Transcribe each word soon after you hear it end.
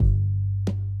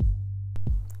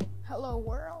Hello,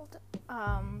 world.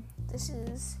 This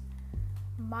is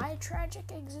My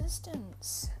Tragic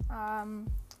Existence.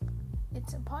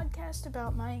 It's a podcast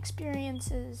about my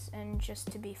experiences and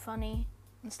just to be funny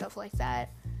and stuff like that.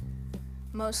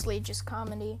 Mostly just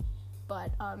comedy,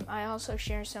 but I also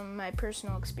share some of my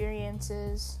personal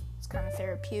experiences. It's kind of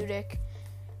therapeutic,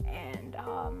 and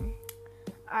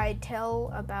I tell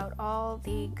about all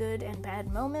the good and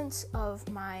bad moments of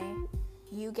my,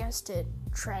 you guessed it,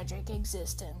 tragic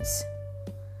existence.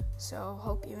 So,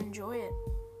 hope you enjoy it.